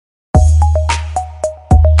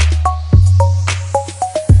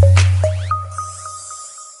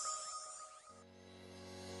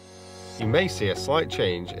may see a slight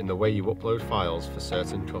change in the way you upload files for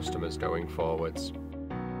certain customers going forwards.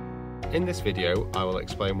 In this video, I will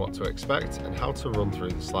explain what to expect and how to run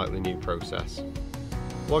through the slightly new process.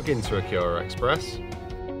 Log into Accuro Express.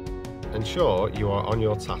 Ensure you are on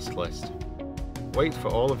your task list. Wait for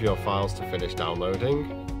all of your files to finish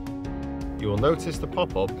downloading. You will notice the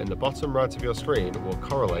pop-up in the bottom right of your screen will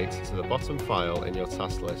correlate to the bottom file in your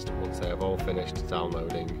task list once they have all finished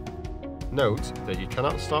downloading. Note that you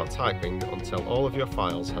cannot start typing until all of your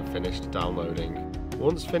files have finished downloading.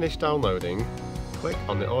 Once finished downloading, click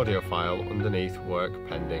on the audio file underneath Work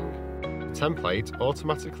Pending. The template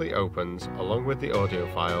automatically opens along with the audio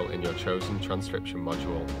file in your chosen transcription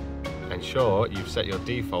module. Ensure you've set your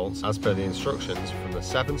defaults as per the instructions from the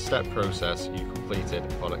 7-step process you completed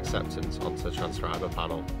upon acceptance onto the transcriber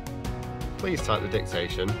panel. Please type the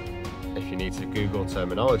dictation. If you need to Google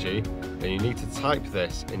terminology, then you need to type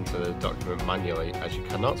this into the document manually, as you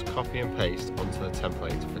cannot copy and paste onto the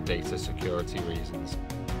template for data security reasons.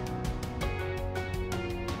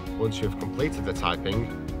 Once you have completed the typing,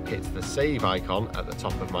 hit the Save icon at the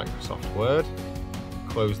top of Microsoft Word,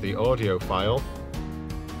 close the audio file,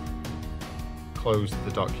 close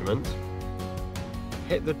the document,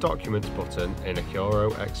 hit the Document button in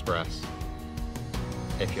Accuro Express.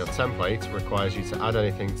 If your template requires you to add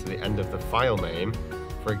anything to the end of the file name,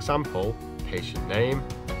 for example, patient name,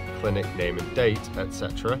 clinic name and date,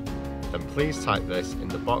 etc., then please type this in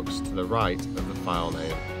the box to the right of the file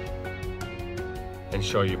name.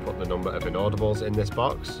 Ensure you put the number of inaudibles in this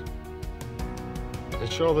box.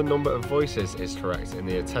 Ensure the number of voices is correct in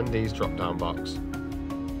the attendees drop-down box.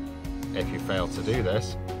 If you fail to do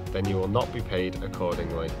this, then you will not be paid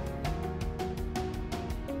accordingly.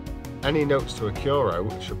 Any notes to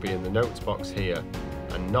Accuro should be in the notes box here,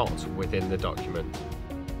 and not within the document.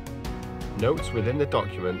 Notes within the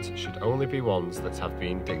document should only be ones that have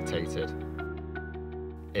been dictated.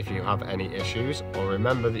 If you have any issues, or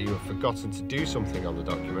remember that you have forgotten to do something on the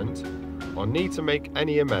document, or need to make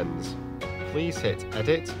any amends, please hit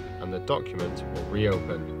Edit and the document will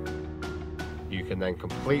reopen. You can then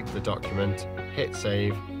complete the document, hit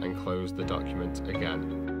Save and close the document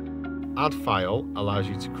again. Add File allows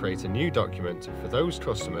you to create a new document for those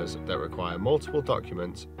customers that require multiple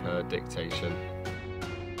documents per dictation.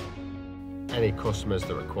 Any customers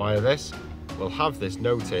that require this will have this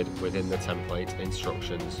noted within the template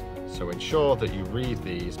instructions, so ensure that you read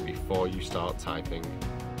these before you start typing.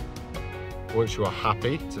 Once you are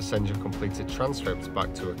happy to send your completed transcript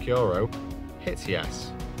back to Accuro, hit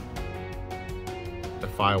Yes. The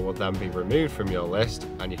file will then be removed from your list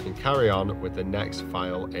and you can carry on with the next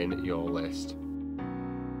file in your list.